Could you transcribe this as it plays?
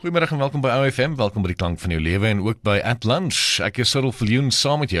Goeiemiddag en welkom by OFM, welkom by die klank van jou lewe en ook by At Lunch. Ek is Cyril Viljoen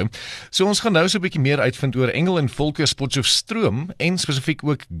saam met jou. So ons gaan nou so 'n bietjie meer uitvind oor Engel Völkers Potchefstroom en spesifiek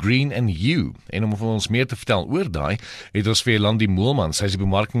ook Green and You. En om vir ons meer te vertel oor daai, het ons vir Helandi Moolman, sy is die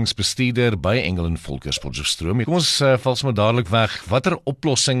bemarkingsbestuurder by Engel Völkers Potchefstroom. Kom ons val sommer dadelik weg. Watter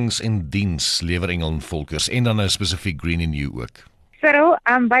oplossings en diens lewer Engel Völkers en dan nou spesifiek Green and You ook? Cyril,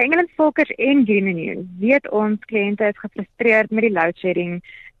 by Engel Völkers en Green and You weet ons kliënte is gefrustreerd met die loadshedding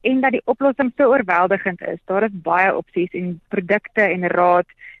en dat die oplossing so oorweldigend is. Daar is baie opsies en produkte en raad.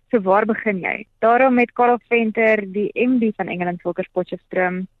 So waar begin jy? Daarom het Cyril die MD van Engel Völkers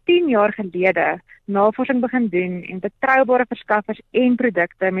Potchefstroom 10 jaar gelede navorsing begin doen en betroubare verskaffers en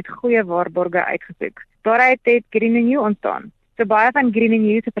produkte met goeie waarborge uitgesoek. Daaruit het Green and You ontstaan. So baie van Green and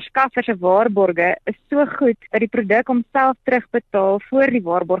You se verskaffers se waarborge is so goed dat die produk homself terugbetaal voor die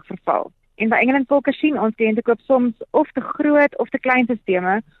waarborg verval. En by Engel Völkers sien ons kliënte koop soms of te groot of te klein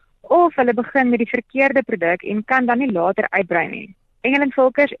sisteme, of hulle begin met die verkeerde produk en kan dan nie later uitbrei nie. Engel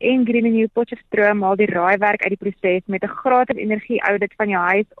Völkers en Green and You Potchefstroom haal die raaiwerk uit die proses met 'n gratis energie-audit van jou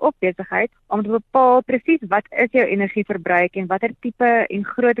huis of besigheid om te bepaal presies wat is jou energieverbruik en watter tipe en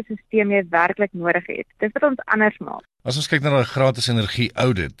grootte stelsel jy werklik nodig het. Dis wat ons anders maak. As ons kyk na 'n gratis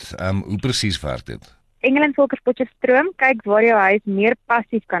energie-audit, hoe presies werk dit? Engel Völkers Potchefstroom kyk waar jou huis meer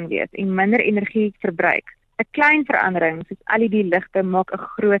passief kan wees en minder energie verbruik. 'n Klein verandering soos LED-ligte maak 'n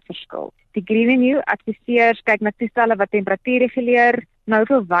groot verskil. Die Green and You adviseurs kyk na toestelle wat temperatuur reguleer, na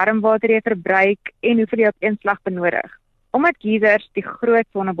hoeveel warmwater jy verbruik en hoeveel jy op een slag benodig. Omdat geysers die groot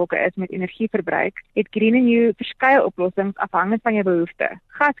sonnebokke is met energieverbruik, het Green and You verskeie oplossings afhangend van jou behoefte.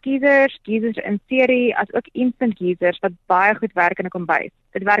 Gasgeysers, geysers in serie, as ook instant geysers wat baie goed werk in 'n kombuis.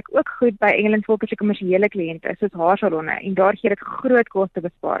 Dit werk ook goed by Engel Völkers se kommersiële kliënte soos haarsalonne en daar gee dit groot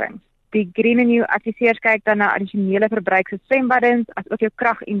kostebesparings. Die Green and You adviseurs kyk dan na addisionele verbruik soos swembaddens as ook jou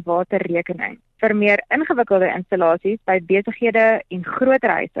krag- en waterrekening. Vir meer ingewikkelde installasies by besighede en groter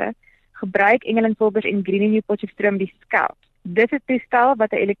huise, gebruik Engel Völkers en Green and You Potchefstroom die Scout. Dis 'n toestel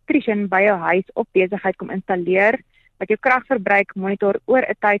wat 'n elektriesien by jou huis of besigheid kom installeer wat jou kragverbruik monitor oor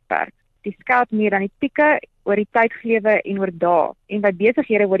 'n tydperk. Die Scout meet dan die pieke oor die tydglewe en oor dae en by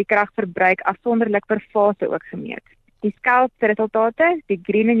besighede word die kragverbruik afsonderlik per fase ook gemeet. Die Scout se resultate, die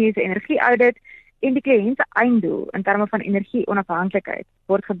Green and You se energie-audit en die kliënt se einddoel in terme van energie-onafhanklikheid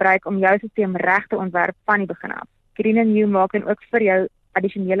word gebruik om jou stelsel reg te ontwerp van die begin af. Green and You maak dan ook vir jou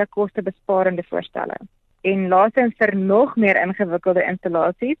addisionele kostebesparende voorstelle. En laastens vir nog meer ingewikkelde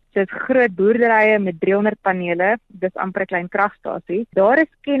installasies, soos groot boerderye met 300 panele, dis amper 'n klein kragstasie, daar is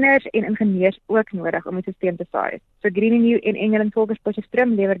kenners en ingenieurs ook nodig om die stelsel te saai. So Green and You en Engel Völkers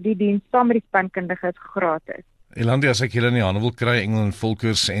Potchefstroom lewer die diens saam met die spankundiges gratis. Helandi, as ek julle in die hande wil kry, Engel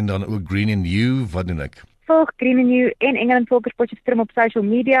Völkers en dan ook Green and You, wat doen ek? Volg Green and You en Engel Völkers Potchefstroom op social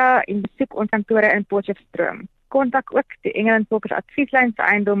media en besoek ons kantore in Potchefstroom. Kontak ook die Engel Völkers advieslyn vir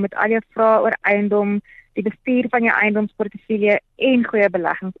eiendom met al jou vrae oor eiendom, die bestuur van jou eiendomsportefeulje en goeie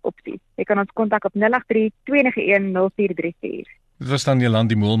beleggingsopsies. Jy kan ons kontak op 083-291-0434. Dit was dan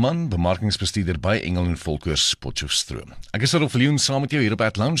Helandi Moolman, bemarkingsbestuurder by Engel Völkers Potchefstroom. Ek is Cyril Viljoen saam met jou hier op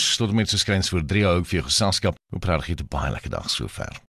At Lunch, tot en met so skryns voor 3 hou ek vir jou geselskap. Hoop regtig 'n baie lekker dag sover.